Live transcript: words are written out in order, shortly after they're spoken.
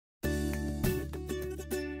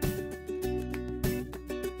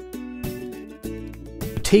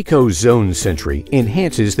Taco Zone Sentry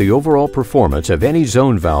enhances the overall performance of any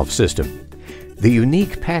zone valve system. The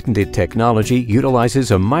unique patented technology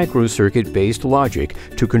utilizes a microcircuit-based logic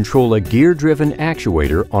to control a gear-driven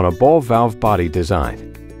actuator on a ball valve body design.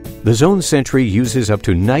 The Zone Sentry uses up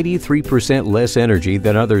to 93% less energy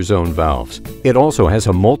than other zone valves. It also has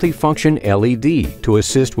a multifunction LED to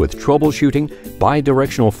assist with troubleshooting,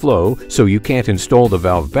 bidirectional flow so you can't install the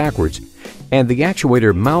valve backwards, and the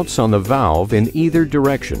actuator mounts on the valve in either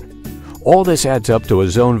direction. All this adds up to a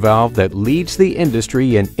zone valve that leads the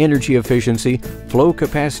industry in energy efficiency, flow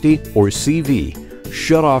capacity, or CV,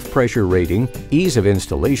 shut-off pressure rating, ease of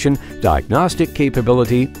installation, diagnostic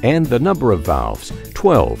capability, and the number of valves,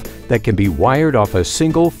 12, that can be wired off a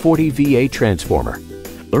single 40 VA transformer.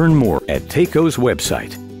 Learn more at Taco's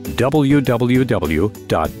website,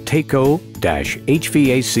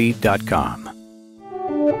 www.taco-hvac.com.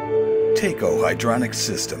 Taco Hydronic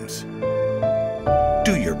Systems.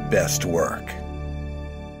 Do your best work.